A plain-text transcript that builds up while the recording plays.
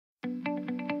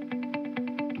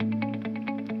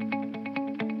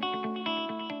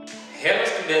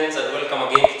students, and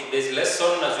welcome again to today's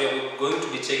lesson as we are going to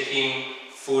be checking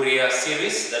Fourier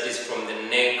series, that is from the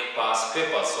KNEC past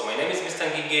papers. So my name is Mr.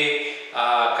 Ngige.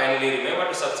 Kindly remember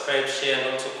to subscribe, share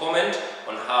and also comment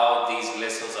on how these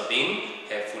lessons are being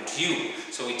helpful to you.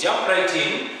 So we jump right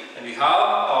in and we have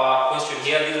our question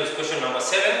here. This was question number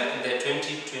 7 in the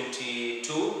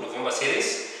 2022 November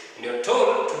series. And you're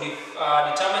told to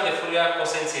determine the Fourier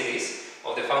Cosine series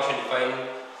of the function defined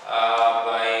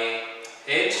by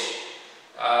h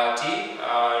t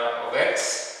of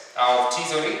x of t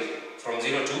from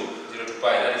 0 to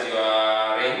pi. That is your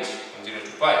range from 0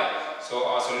 to pi. So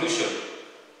our solution.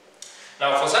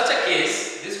 Now for such a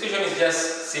case, this question is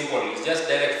just simple. It's just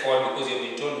direct forward because you've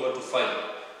been told what to find.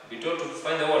 You've been told to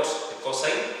find the what? The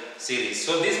cosine series.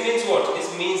 So this means what? This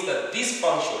means that this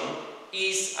function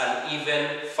is an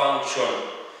even function.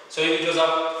 So if it was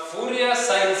a Fourier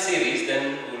sine series,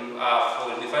 then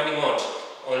we'll be finding what?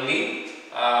 Only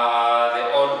the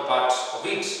odd part of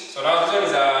it. So now this one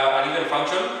is an even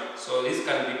function, so this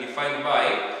can be defined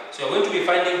by, so we're going to be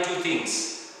finding two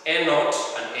things, a0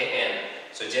 and an.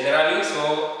 So generally,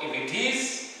 so if it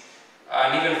is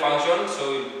an even function,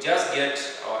 so we'll just get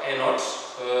our a0,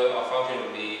 so our function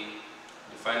will be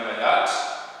defined by that,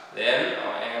 then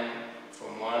our n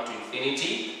from 1 to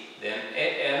infinity, then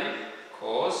an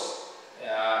cos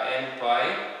n pi.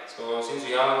 So since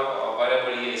we have our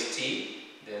variable here is t,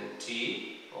 then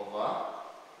t over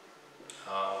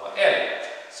L.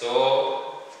 So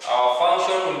our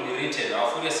function will be written, our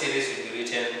Fourier series will be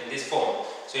written in this form.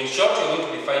 So in short, we're going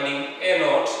to be finding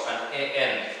a0 and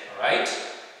an. Alright?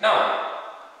 Now,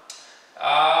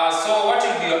 so what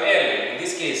will be your L in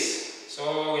this case?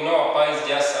 So we know our pi is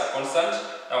just a constant.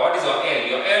 Now what is your L?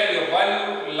 Your L, your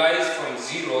value lies from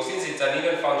 0. Since it's an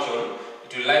even function,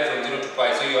 it will lie from 0 to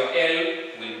pi. So your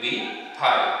L will be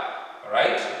pi.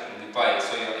 Alright? It will be pi.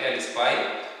 So your L is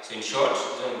pi. So in short,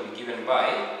 this one will be given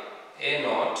by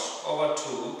a0 over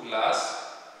 2 plus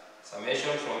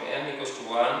summation from n equals to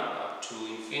 1 up to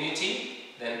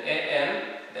infinity, then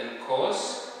an, then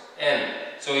cos n.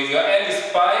 So if your L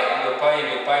is pi, your pi and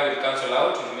your pi will cancel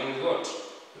out, you remain with what?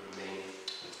 You remain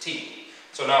with t.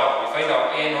 So now we find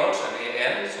our a0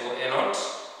 and an. So a0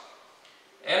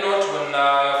 when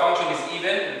your function is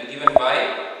even, will be given by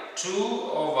 2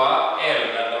 over L,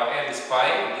 and our L is pi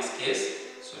in this case.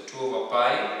 So 2 over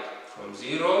pi from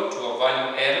 0 to a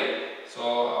value L. So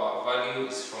our value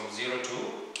is from 0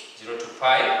 to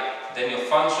pi. Then your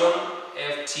function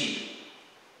ft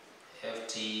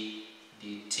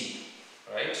dt.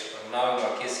 Right? But now in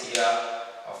our case here,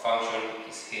 our function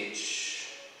is h.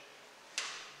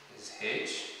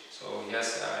 So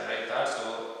just write that. So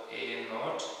a0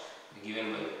 will be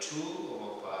given by 2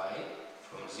 over pi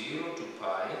from 0 to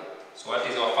pi. So what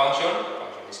is our function? Our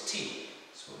function is t.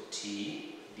 So t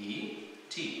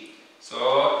dt. So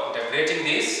integrating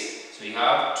this, so you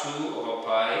have 2 over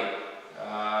pi.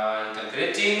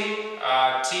 Integrating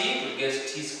t, we get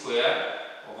t squared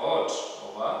over what?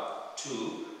 Over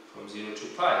 2 from 0 to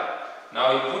pi.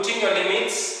 Now inputting your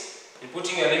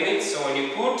limits, so when you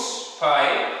put pi,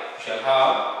 you shall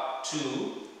have 2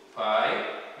 pi,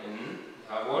 then you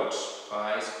have what?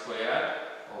 Pi squared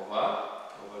over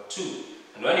 2.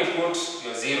 And when you put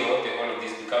your 0, the whole of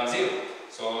this becomes 0.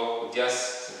 So we just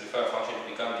simplify a function to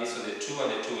become this, so the 2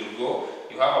 and the 2 will go.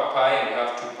 You have a pi and you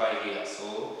have 2 pi here,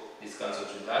 so this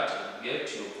cancels with that, and you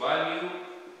get your value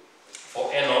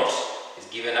for a0 is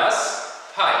given as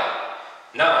pi.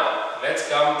 Now let's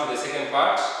come to the second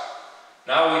part.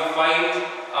 Now we find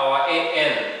our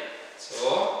an. So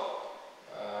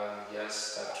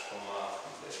just start from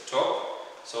the top.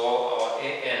 So our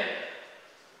an.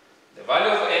 The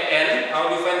value of an, how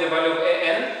do you find the value of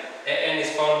an? An is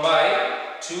found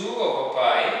by 2 over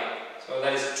pi. So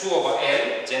that is 2 over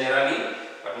L generally.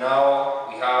 But now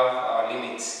we have our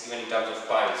limits given in terms of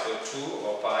pi. So 2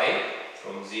 over pi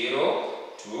from 0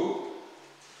 to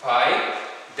pi.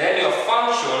 Then your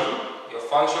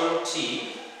function t,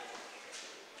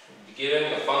 will be given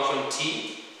your function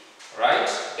t, right?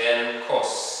 Then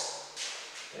cos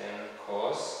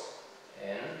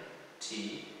n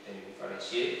t. Then you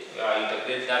differentiate.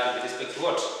 Integrate that with respect to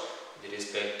what? With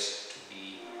respect to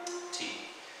t.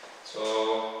 So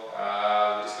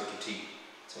with respect to t.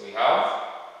 So we have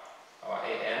our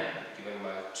an given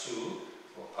by 2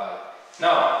 for pi.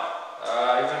 Now,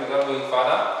 even without going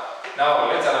further, now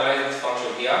let's analyze this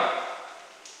function here.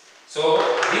 So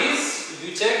these, if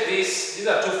you check this, these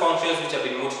are two functions which have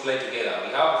been multiplied together.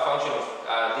 We have a function of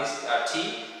this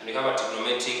t, and we have a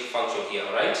trigonometric function here,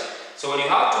 right? So when you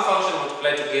have two functions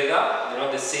multiplied together, they're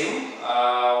not the same.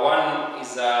 One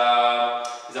is a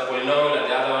polynomial and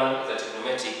the other one is a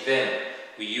trigonometric. Then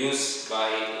we use by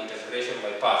integration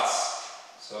by parts.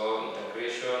 So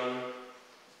integration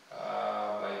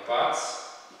by parts.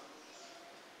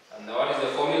 And now what is the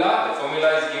formula? The formula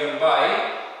is given by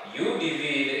u dv,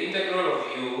 the integral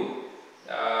of u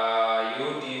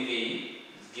dv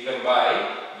is given by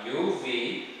uv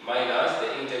minus the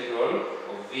integral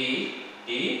of v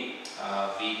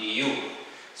du.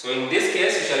 So in this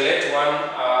case, we shall let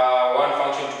one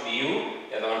function to be u,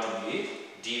 the other one to be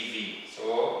dv. So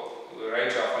we will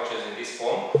write our functions in this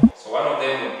form. So one of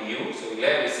them will be u. So we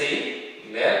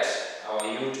let our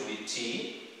u to be t,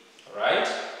 right?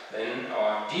 Then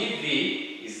our dv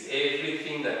is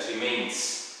everything that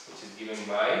remains, which is given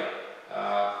by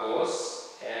cos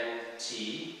nt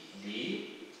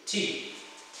dt.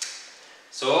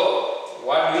 So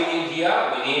what do we need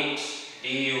here? We need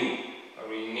du, or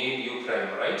we need u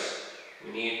prime, right?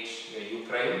 We need u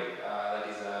prime, that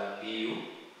is du.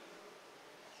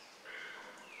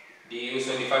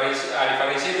 So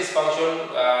differentiate this function,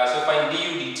 so find du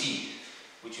dt,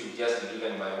 which will just be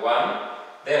given by 1.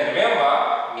 Then remember,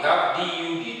 we have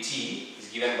du dt is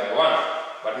given by 1.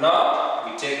 But now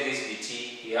we take this dt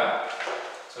here,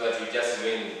 so that we just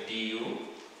remain with du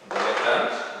on the left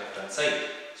hand side.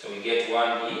 So we get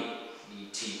 1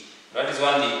 dt. What is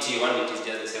 1 dt? 1 dt is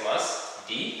just the same as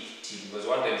dt, because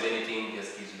 1 times anything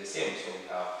just gives you the same. So we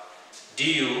have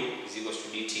du is equals to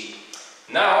dt.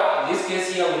 Now, in this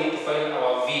case here, we need to find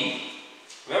our v.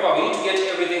 Remember, we need to get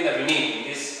everything that we need in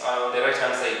this on the right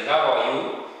hand side. We have our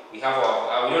u, we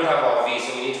don't have our v,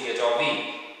 so we need to get our v.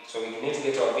 So we need to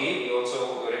get our v. We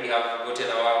also already have gotten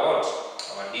our what?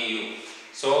 Our du.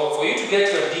 So for you to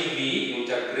get your dv, you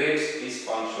integrate this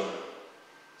function.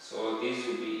 So this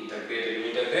will be integrated. You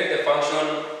integrate the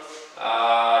function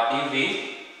dv,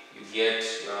 you get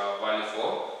value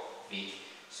for v.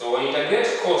 So when you integrate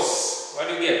cos, what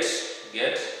do you get? You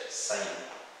get sine,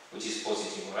 which is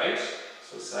positive, right?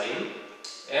 So sine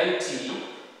nt,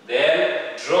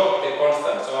 then drop the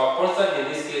constant. So our constant in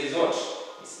this case is what?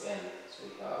 Is n. So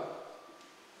we have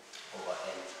over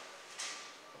n.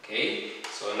 Okay,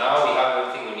 so now we have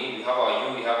everything we need. We have our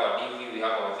u, we have our dv, we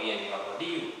have our v, and we have our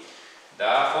du.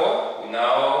 Therefore, we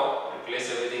now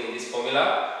replace everything in this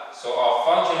formula. So our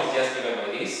function is just given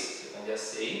by this. You can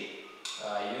just say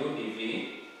u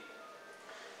dv.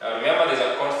 Now remember, there's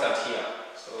a constant here.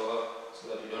 So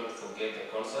that you don't forget the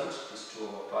constant, is 2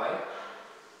 over pi.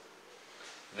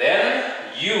 Then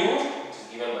u, which is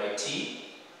given by t.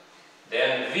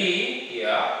 Then v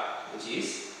here, which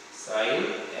is sine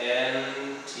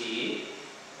nt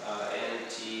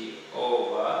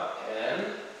over n.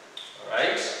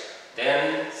 Alright.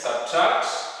 Then subtract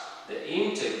the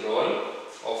integral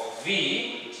of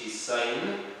v, which is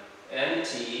sine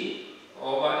nt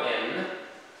over n.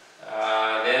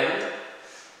 Then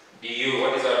du,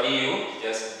 what is our du?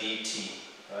 Just dt,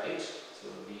 right? So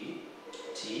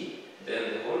dt. Then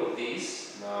the whole of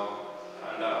this now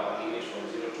under our limit from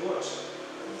 0 to what?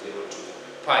 From 0 to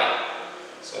pi.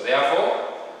 So therefore,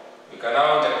 we can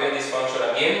now integrate this function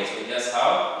again. So we just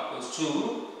have equals to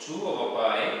 2 over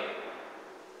pi.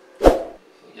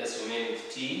 We just remain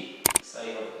with t,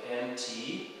 sine of nt.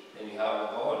 Then we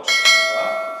have over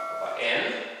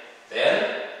n.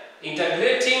 Then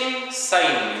integrating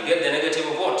sine, you get the negative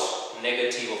of what?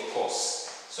 Negative of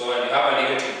cos. So when you have a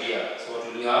negative here, so what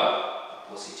will you have? A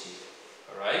positive.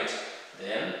 Alright?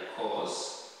 Then cos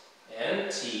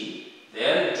nt.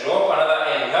 Then drop another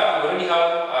n. You already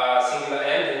have a singular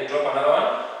n, then you drop another one,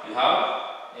 you have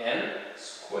n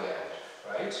squared.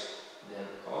 Right? Then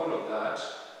all of that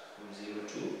from 0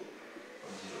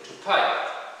 to pi.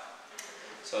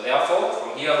 So therefore,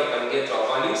 from here we can get our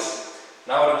values.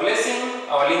 Now replacing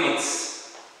our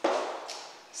limits.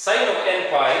 Sine of n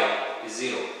pi is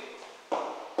 0.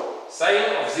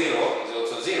 Sine of 0 is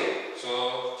also 0.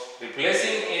 So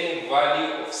replacing any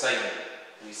value of sine,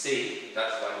 we say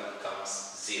that value becomes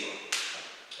 0.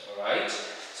 Alright?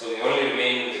 So we only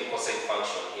remain with the cosine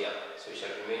function here. So we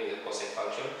shall remain with the cosine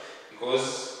function,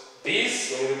 because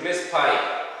this, when we replace pi,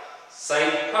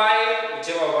 sine pi,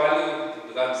 whichever value,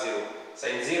 becomes 0.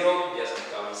 Sine 0 just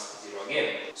becomes 0 again.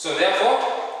 So therefore,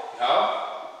 we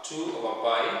have 2 over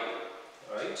pi,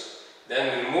 right? Then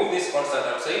we remove this constant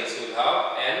outside, so we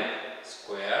have n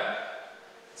squared.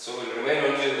 So we'll remain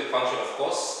only with the function of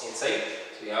cos inside.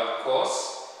 So we have cos.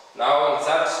 Now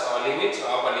insert our limit,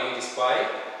 our upper limit is pi,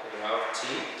 and we have t.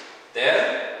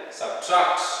 Then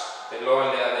subtract the lower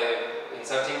layer, the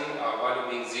inserting our value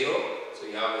being 0. So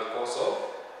we have a cos of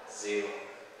 0.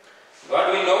 What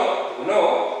do we know? We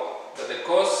know that the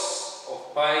cos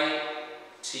of pi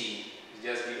t is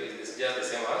just the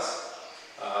same as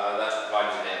that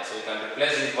value there. So we can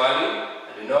replace this value,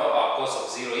 and we know our cos of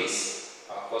 0 is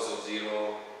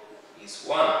is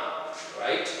 1,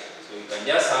 right? So you can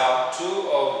just have 2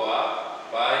 over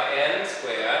pi n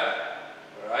squared,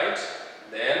 right?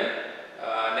 Then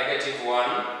negative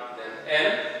 1, then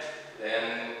n, then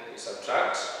you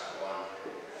subtract 1.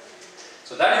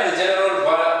 So that is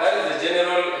the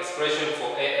general expression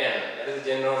for an. That is the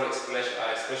general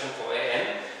expression for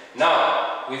an.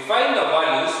 Now we find the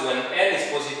values when n is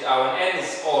positive, when n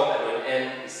is odd, and when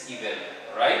n is even.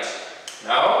 Right?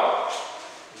 Now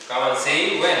come and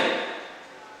say when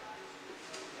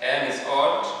n is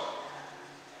odd,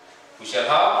 we shall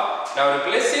have, now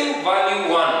replacing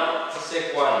value 1, let's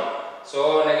take 1.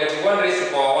 So negative 1 raised to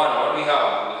power 1, what do we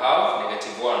have? We have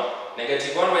negative 1.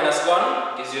 Negative 1 minus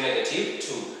 1 gives you negative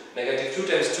 2. Negative 2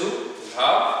 times 2 we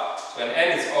have, so when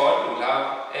n is odd, we will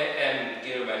have n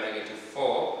given by negative 4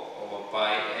 over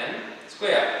pi n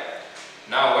squared.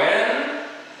 Now when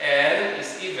n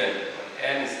is even,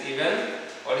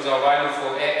 what is our value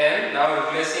for an? Now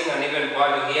replacing an even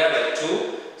value here like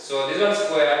 2. So this one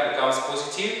squared becomes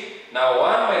positive. Now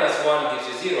 1 minus 1 gives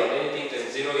you 0, and anything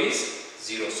times 0 is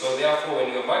 0. So therefore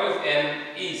when your value of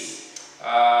n is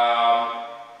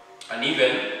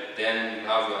uneven, then you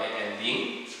have your n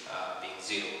being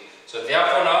 0. So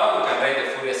therefore now we can write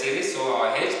the Fourier series. So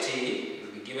our ht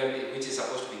will be given, which is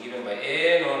supposed to be given by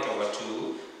a naught over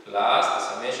 2 plus the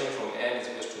summation from n is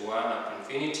equal to 1 up to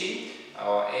infinity,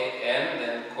 our an,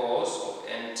 then cos of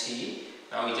nt.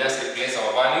 Now we just replace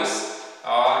our values.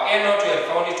 Our a naught we have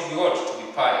found it to be what? To be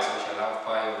pi. So we shall have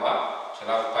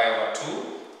pi over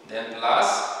 2, then plus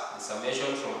the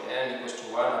summation from n equals to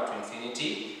 1 up to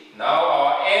infinity. Now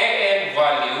our an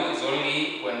value is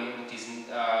only when it is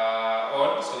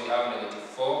odd, so we have negative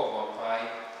 4 over pi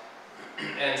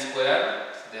n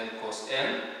squared, then cos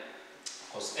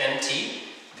nt.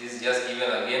 This is just given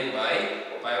again by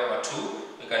pi over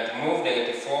 2. We can remove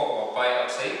negative 4 over pi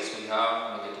outside, so we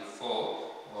have negative 4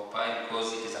 over pi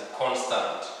because it is a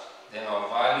constant. Then our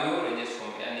value ranges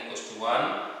from n equals to 1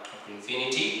 up to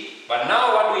infinity. But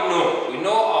now what we know? We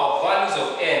know our values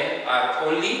of n are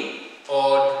only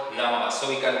odd numbers. So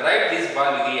we can write this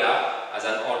value here as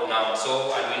an odd number.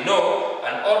 So, and we know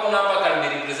an odd number can be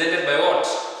represented by what?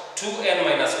 2n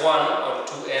minus 1 or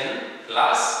 2n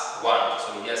plus 1.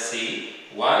 So we just say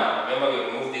 1. Remember we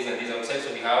remove this and this outside,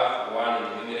 so we have 1 in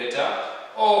the numerator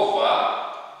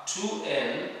over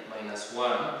 2n minus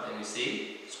 1, then we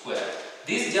say square.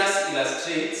 This just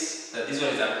illustrates that this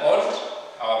one is an odd.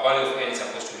 Our value of n is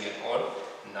supposed to be an odd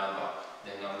number.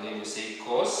 Then again we say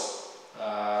cos.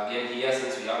 Again here,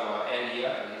 since we have our n here,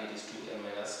 again it is 2n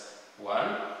minus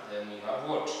 1, then we have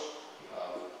what? We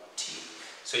have t.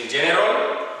 So in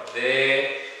general,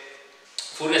 the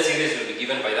Fourier series will be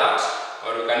given by that,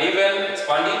 or you can even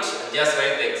expand it and just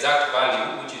write the exact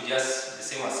value, which is just the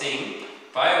same as saying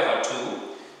pi over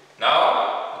 2.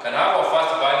 Now, we can have our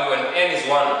first value when n is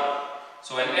 1.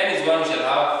 So when n is 1, we shall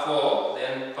have 4,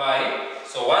 then pi.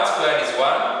 So 1 squared is 1,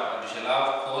 and we shall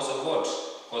have cos of what?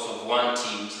 Cos of 1t,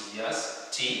 which is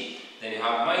just t. Then you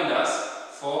have minus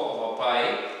 4 over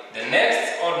pi. The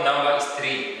next odd number is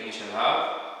 3. Then we shall have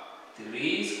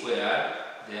 3 squared,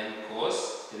 then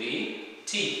cos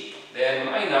 3t. Then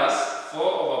minus 4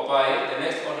 over pi. The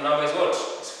next odd number is what?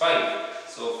 It's 5.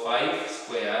 So 5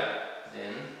 squared,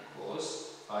 then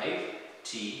cos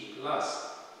 5t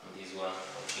plus this one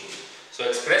continue. So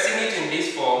expressing it in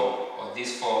this form or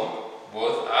this form,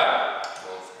 both are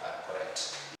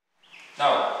correct.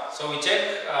 Now, so we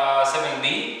check 7b.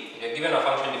 We are given a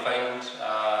function defined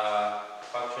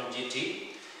function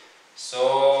gt. So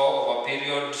over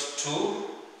period 2.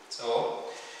 So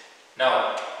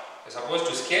now we're supposed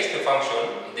to sketch the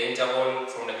function in the interval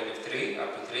from -3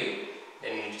 up to 3.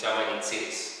 Then we determine its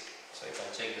series. So you can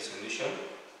check the solution.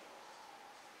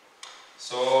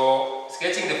 So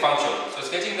sketching the function. So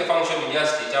sketching the function, you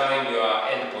just determine your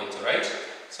endpoints, right?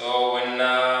 So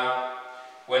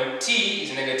when t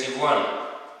is -1,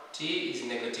 t is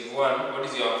 -1, what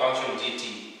is your function gt?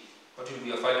 What will be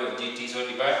your value of gt? So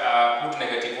divide, put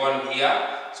 -1 here.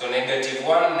 So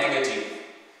 -1, negative.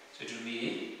 So it will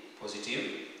be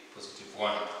positive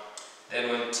 1. Then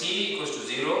when t equals to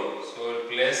 0, so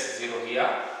replace 0 here.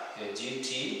 Your gt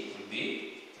will be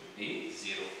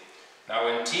 0. Now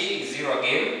when t is 0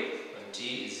 again, when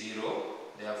t is 0,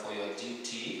 therefore your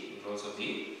gt will also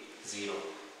be 0.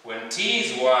 When t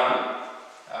is 1,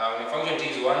 when the function t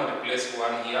is 1, replace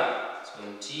 1 here. So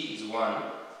when t is 1,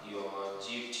 your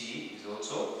gt is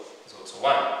also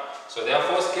 1. So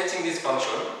therefore sketching this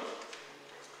function,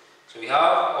 so we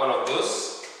have all of those.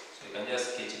 So you can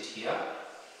just sketch it here.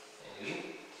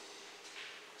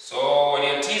 So when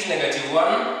your t is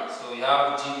 -1, so we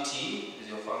have gt is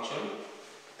your function.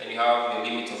 Then you have the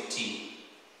limit of t.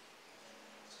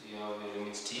 So you have a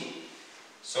limit t.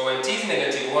 So when t is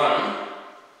negative 1,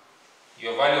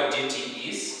 your value of gt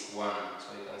is 1. So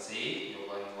you can see your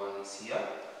value 1 is here.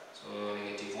 So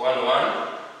negative 1, 1,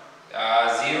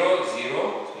 0, 0.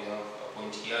 So you have a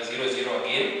point here, 0, 0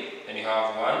 again. Then you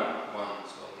have 1, 1.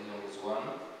 So this one is 1.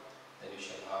 Then you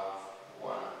shall have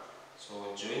 1.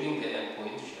 So joining the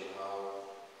endpoint, you shall have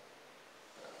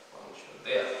that function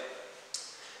there.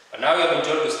 But now we have been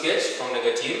told to sketch from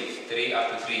negative 3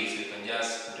 up to 3. So you can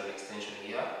just put an extension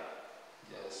here.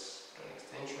 Just put an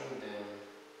extension. Then,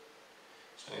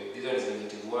 so if this one is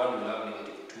negative 1, we'll have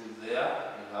negative 2 there.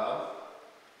 We'll have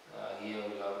here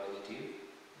we'll have negative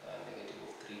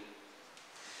of 3.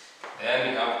 Then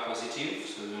we have positive,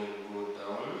 so then we'll go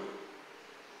down,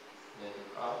 then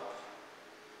up.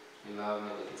 We'll have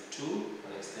negative 2,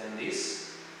 and extend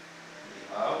this.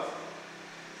 We have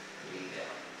 3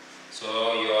 there.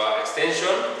 So your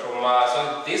extension from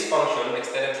so this function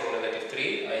extended from negative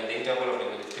 3 in the interval of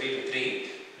negative 3 to 3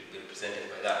 will be represented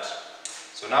by that.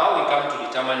 So now we come to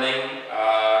determining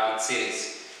its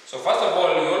series. So first of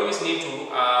all, you always need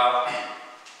to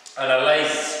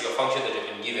analyze your function that you have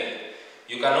been given.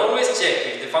 You can always check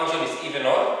if the function is even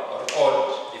or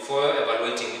odd before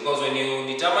evaluating, because when you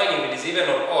determine if it is even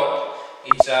or odd,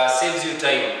 it saves you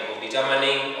time of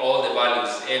determining all the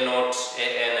values a0,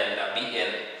 an, and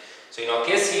bn. So in our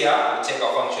case here, we check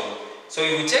our function. So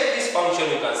if we check this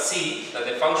function, you can see that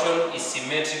the function is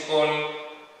symmetrical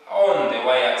on the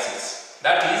y-axis.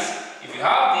 That is, if you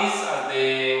have this as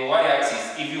the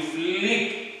y-axis, if you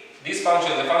flip this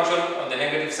function, the function on the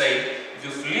negative side, if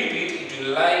you flip it, it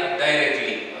will lie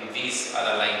directly on this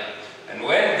other line. And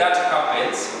when that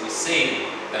happens, we say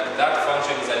that that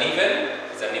function is an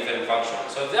even function.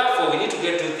 So therefore, we need to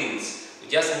get two things. We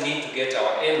just need to get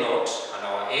our a0 and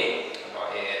our a and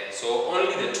our an. So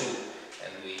only the two,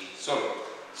 and we solve it.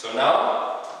 So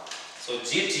now, so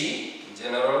gt in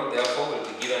general, therefore, will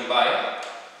be given by,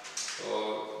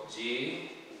 so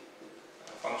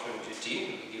function gt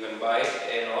will be given by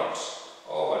a0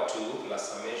 over 2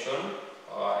 plus summation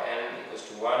n equals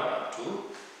to 1 up to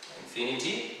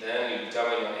infinity. Then you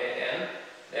determine your an,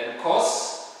 then cos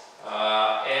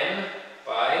n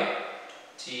by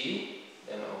t,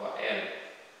 then over n.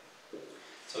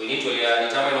 So we need to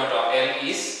determine what our L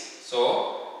is. So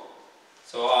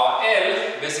our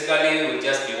L basically will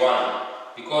just be 1,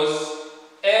 because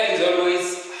L is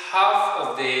always half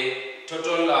of the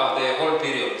total of the whole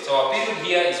period. So our period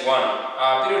here is 1.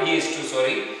 Our period here is 2,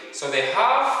 sorry. So the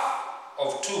half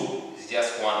of 2 is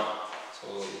just 1. So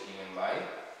it's given by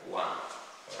 1.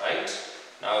 Alright?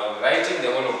 Now writing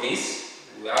the whole of this,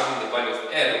 we are having the value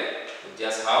of L, we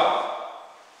just have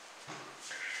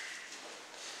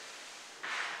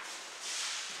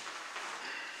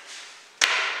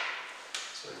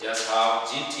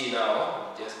gt now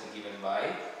will just be given by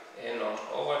a0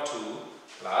 over 2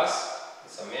 plus the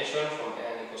summation from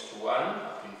n equals to 1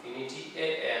 up to infinity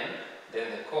an, then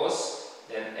the cos,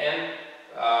 then n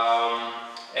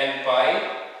pi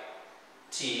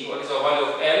t. What is our value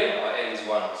of L? Our L is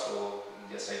 1, so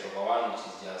we just write over 1, which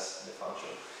is just the function.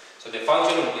 So the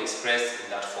function will be expressed in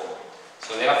that form.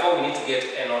 So therefore we need to get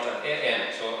a0 and an.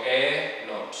 So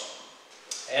a0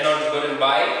 is gotten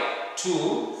by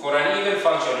 2 for an even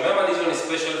function. Remember, this one is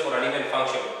special for an even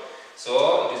function.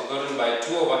 So it is gotten by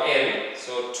 2 over L.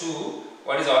 So 2,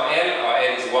 what is our L? Our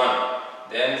L is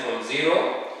 1. Then from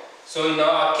 0. So in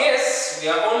our case, we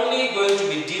are only going to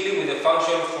be dealing with the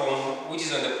function from which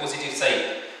is on the positive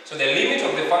side. So the limit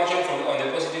of the function from on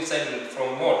the positive side will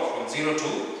from what? From 0 to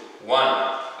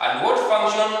 1. And what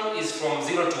function is from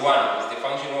 0 to 1? Is the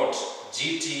function what?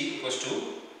 gt equals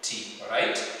to t.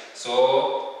 Alright?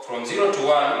 So from 0 to 1,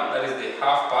 that is the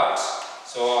half part.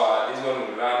 So this one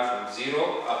will run from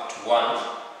 0 up to 1.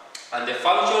 And the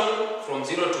function from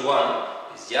 0 to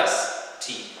 1 is just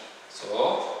t.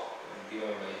 So given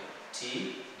by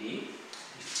t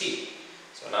dt.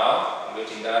 So now, I'm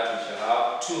getting that we shall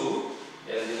have 2.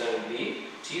 Then this one will be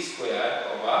t squared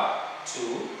over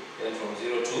 2. Then from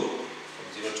 0 to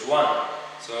 1.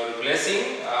 So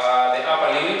replacing the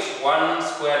upper limit, 1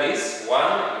 squared is 1.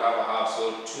 You have a half.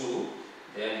 So 2.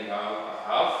 Then you have a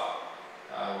half.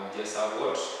 We just have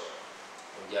what?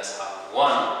 We just have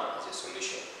 1 as a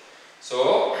solution.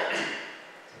 So,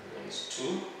 one is 2,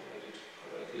 write it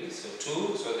correctly. So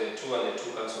 2, so the 2 and the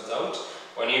 2 cancels out.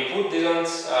 When you put these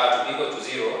ones to be equal to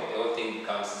 0, the whole thing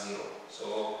becomes 0.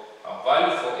 So our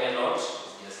value for a0 is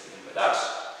just given by that.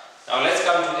 Now let's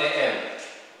come to an.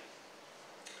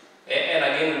 An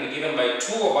again will be given by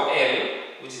 2 over L,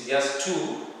 which is just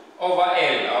 2 over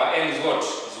L. Our L is what?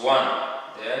 Is 1.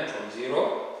 Then from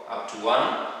 0 up to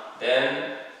 1.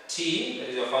 Then t, that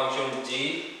is your function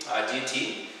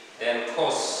gt. then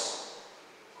cos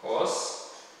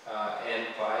n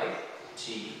pi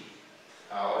t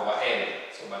over L.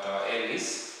 So, but our L is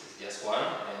just 1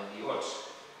 and d what?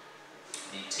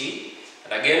 dt.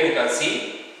 And again, we can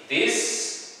see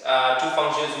these two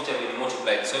functions which have been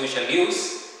multiplied. So, we shall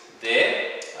use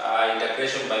the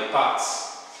integration by parts.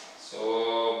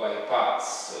 So, by parts.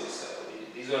 So,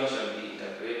 this one shall be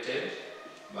integrated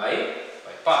by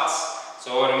parts.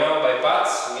 So, remember, by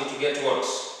parts, we need to get what?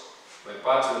 By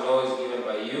parts, we know is given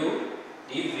by u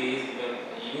dv is given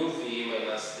by uv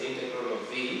minus the integral of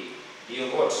v d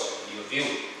of what? d of u.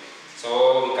 So,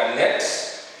 we can let,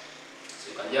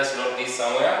 so you can just note this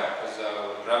somewhere because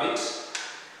we'll grab it.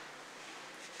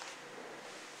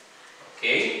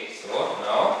 Okay, so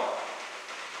now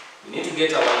we need to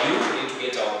get our u, we need to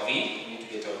get our v, we need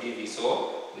to get our dv.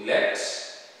 So, we let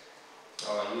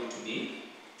our u to be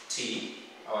t,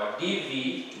 our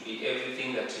dv to be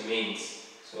everything that remains.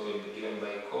 So, it will be given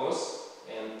by cos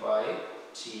n pi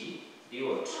t d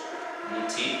what?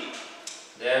 dt.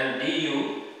 Then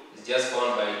du is just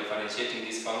found by differentiating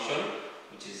this function,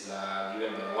 which is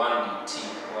given by 1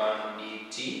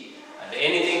 dt. And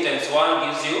anything times 1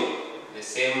 gives you the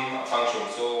same function.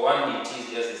 So, 1 dt is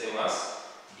just the same as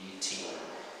dt.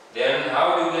 Then,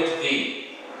 how do you get v?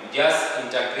 You just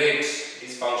integrate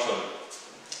this function.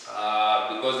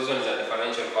 Because this one is a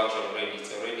differential function already,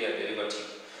 it's already a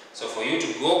derivative. So for you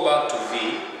to go back to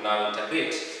v, you now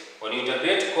integrate. When you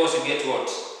integrate, of course, you get what?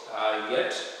 You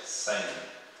get sine.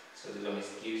 So this one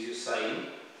gives you sine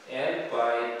n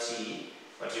pi t.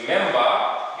 But remember,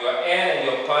 your n and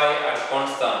your pi are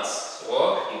constants.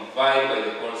 So divide by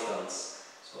the constants.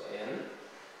 So n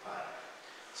pi.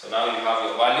 So now you have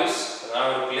your values. So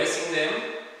now replacing them,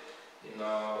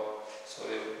 so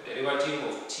the derivative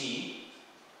of t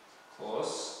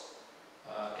cos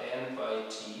n pi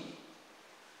t.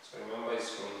 So remember,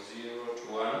 it's from 0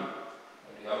 to 1,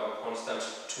 and we have a constant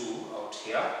 2 out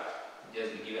here.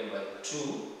 Just be given by 2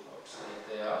 outside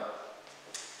there.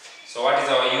 So what is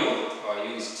our u? Our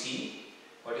u is t.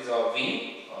 What is our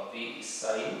v? Our v is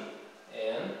sine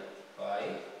n pi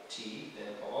t.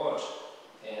 Then for what?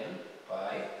 N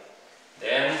pi.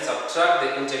 Then subtract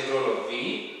the integral of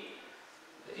v.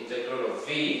 The integral of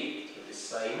v, so it is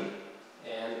sine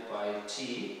n pi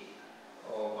t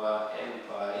over n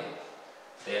pi,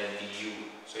 then du.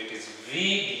 So it is v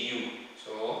du.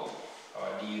 So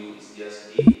our du is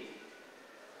just d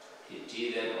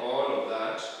dt. Then all of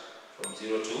that from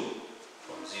 0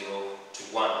 to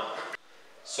 1.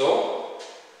 So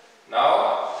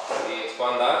now we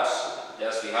expand that.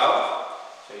 Just we have.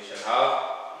 So we shall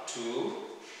have 2.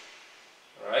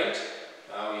 Right.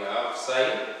 Now we have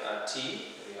sine t.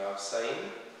 We have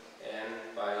sine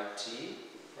n pi t.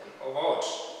 Over what?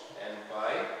 N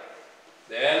pi.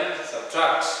 Then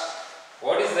subtract.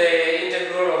 What is the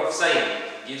integral of sine?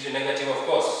 It gives you negative, of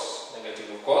course. Negative,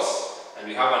 of course. And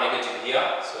we have a negative here.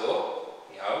 So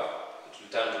we have, it will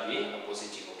turn to be a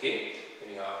positive. Okay? Then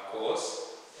we have cos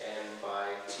n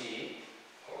pi t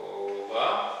over.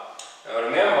 Now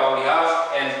remember, we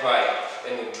have n pi.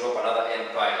 Then we drop another n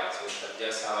pi. So we shall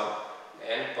just have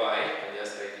n pi. And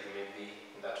just write it maybe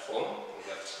in that form.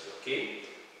 That's okay.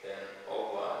 Then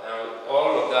over. Now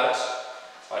all of that,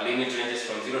 our limit ranges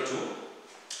from 0 to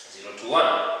 1.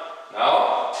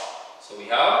 Now, so we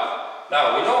have,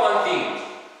 now we know one thing.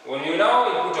 When you now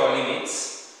input our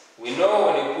limits, we know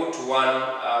when you put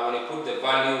when you put the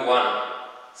value 1,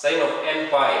 sine of n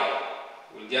pi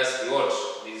will just be what?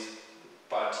 This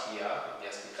part here will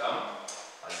just become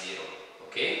a 0.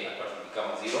 Okay, that part will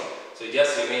become a 0. So it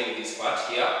just remain with this part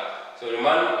here. So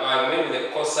remain with the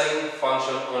cosine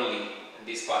function only.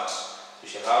 This part. So you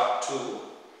shall have 2.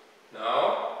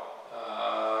 Now,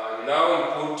 you now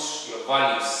input your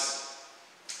values.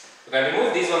 You can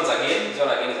remove these ones again. This one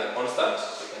again is a constant.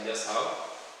 So you can just have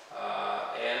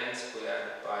n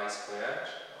squared pi squared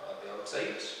on the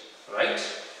outside. Right?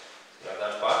 So you have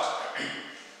that part.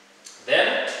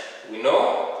 Then we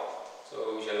know.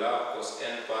 So we shall have cos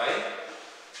n pi.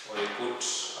 When you put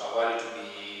a value to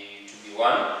be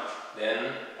 1,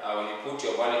 then when you put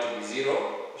your value to be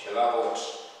 0. Shall have what?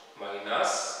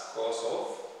 Minus cos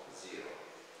of 0.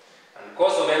 And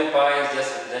cos of n pi is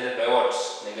just represented by what?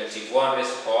 Negative 1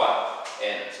 raised to power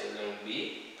n. So it's going to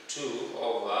be 2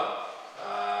 over,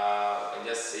 I can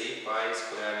just say pi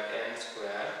squared n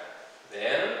squared.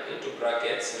 Then into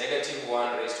brackets, negative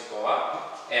 1 raised to power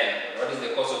n. What is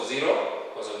the cos of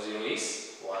 0? Cos of 0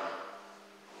 is 1.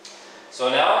 So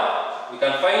now we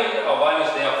can find our values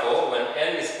therefore when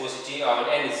n is positive, or when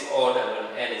n is odd, and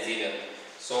when n is even.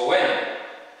 So when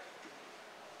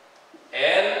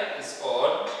n is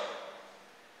odd,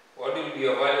 what will be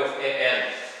your value of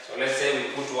an? So let's say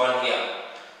we put 1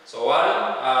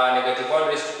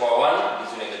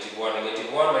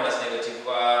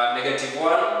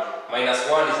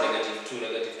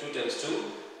 times 2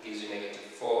 gives you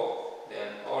negative 4. Then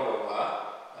all over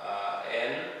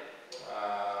n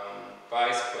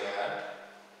pi squared,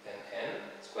 then n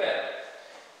squared.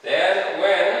 Then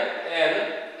when n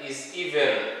is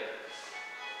even,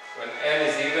 what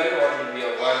will be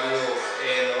your value of a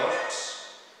naught?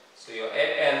 So your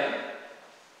an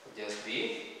will just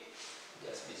be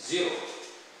 0.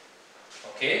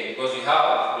 Okay, because we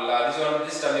have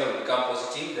this term will become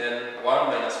positive, then 1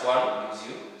 minus 1 gives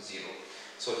you 0.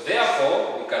 So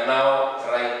therefore we can now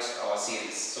write our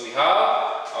series. So we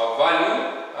have our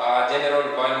value,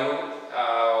 general value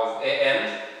of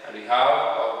an, and we have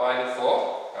our value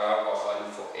for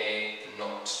a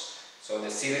naught. So the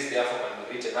series therefore can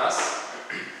be written as,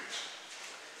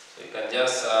 so you can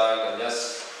just have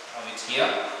it here.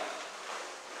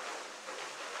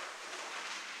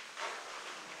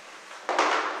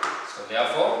 So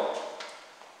therefore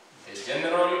the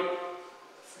general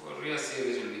Fourier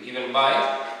series will be given by,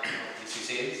 which you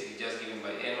say is just given by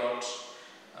a naught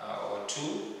over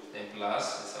 2, then plus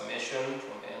the summation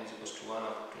from n is equals to 1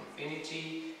 up to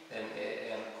infinity, then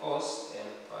a n cos n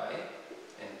pi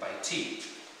t.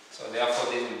 So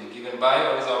therefore this will be given by,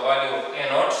 what is our value of a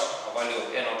naught? Our value of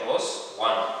a naught was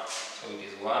 1. So it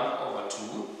is 1 over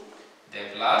 2, then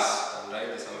plus, and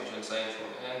write the summation sign from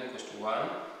n equals to 1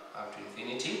 up to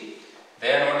infinity.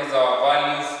 Then what is our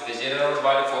value, the general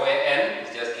value for an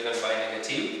is just given by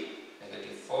negative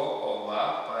 4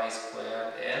 over pi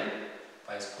squared n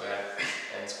squared.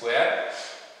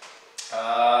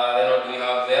 Then what do we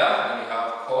have there? Then we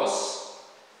have cos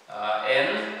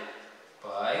n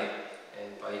pi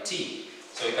t.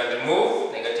 So you can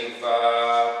remove negative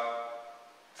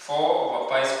 4 over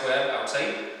pi squared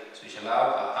outside. So we shall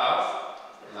have a half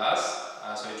plus,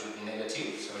 so it will be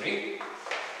negative, sorry.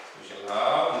 We shall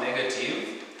have negative,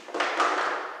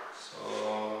 so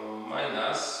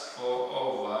minus 4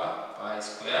 over pi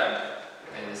squared,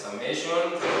 and the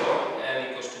summation from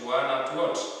n equals to 1 up to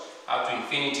what? Up to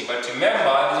infinity. But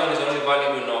remember, this one is only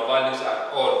valid when our values are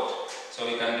odd. So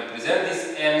we can represent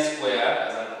this n squared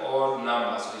as an odd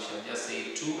number. So we shall just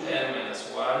say 2n minus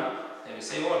 1, then we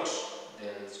say what?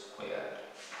 Then squared.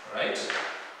 Alright? So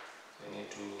we need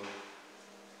to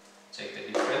check the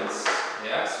difference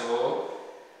there.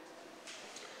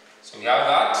 So we have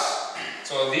that.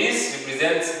 So this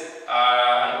represents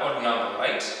an odd number,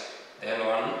 right? Then we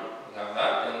have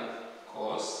that, then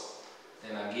cos,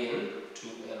 then again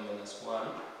 2n minus 1,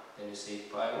 then you say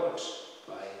pi what?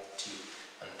 Pi t.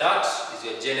 And that is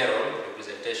your general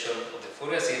representation of the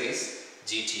Fourier series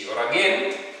GT. Or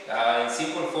again, in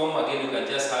simple form, again you can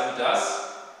just have it as,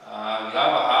 we have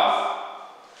a half.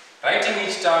 Writing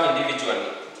each term individually,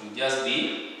 it will just be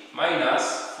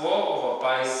minus 4 over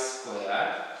pi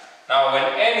squared. Now when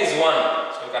n is 1,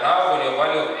 so you can have, when your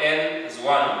value of n is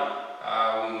 1,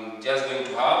 we're just going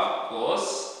to have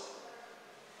cos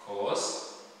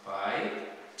pi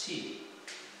t.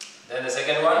 Then the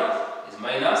second one is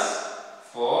minus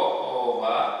 4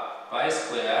 over pi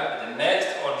squared. The next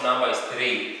odd number is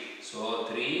 3. So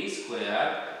 3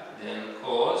 squared, then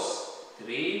cos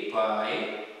 3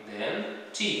 pi, then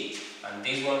t. And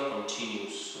this one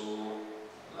continues. So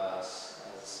plus,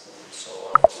 and so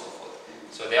on and so forth.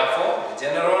 So therefore, the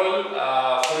general